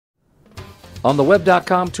On the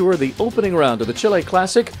Web.com Tour, the opening round of the Chile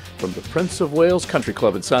Classic from the Prince of Wales Country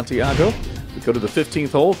Club in Santiago. We go to the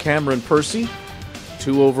 15th hole. Cameron Percy,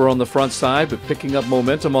 2 over on the front side, but picking up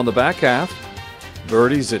momentum on the back half.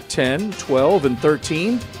 Birdies at 10, 12, and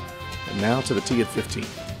 13. And now to the tee at 15.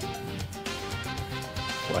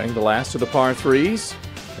 Playing the last of the par 3s.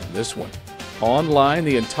 And this one on line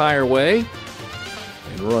the entire way.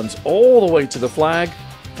 And runs all the way to the flag.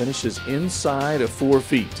 Finishes inside of 4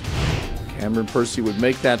 feet. Cameron Percy would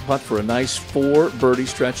make that putt for a nice 4-birdie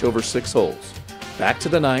stretch over 6 holes. Back to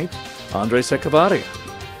the 9th, Andres Echevarria.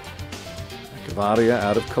 Echevarria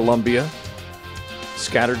out of Colombia.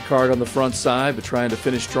 Scattered card on the front side, but trying to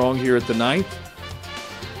finish strong here at the 9th.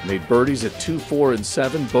 Made birdies at 2, 4, and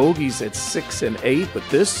 7. Bogeys at 6 and 8, but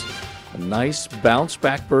this, a nice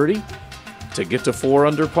bounce-back birdie to get to 4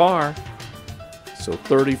 under par. So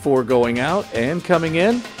 34 going out and coming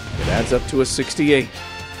in. It adds up to a 68.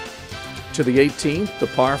 To the 18th, the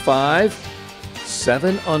par 5,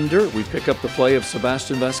 7 under. We pick up the play of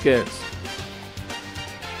Sebastian Vazquez.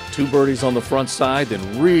 2 birdies on the front side,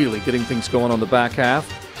 then really getting things going on the back half.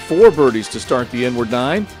 4 birdies to start the inward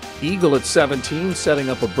 9. Eagle at 17, setting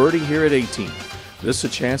up a birdie here at 18. This a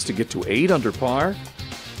chance to get to 8 under par.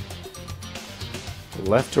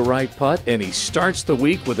 Left to right putt, and he starts the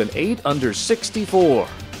week with an 8 under 64.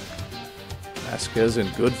 Vazquez in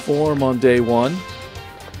good form on day 1.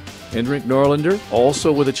 Henrik Norlander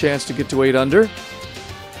also with a chance to get to 8 under.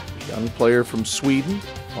 Young player from Sweden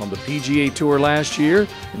on the PGA Tour last year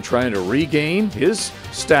and trying to regain his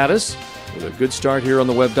status with a good start here on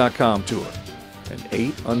the Web.com Tour. An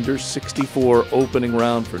 8 under 64 opening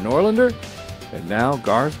round for Norlander. And now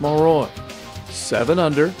Garth Mulroy, 7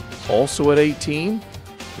 under, also at 18,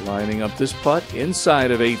 lining up this putt inside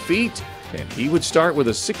of 8 feet. And he would start with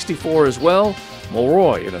a 64 as well.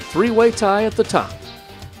 Mulroy in a 3-way tie at the top.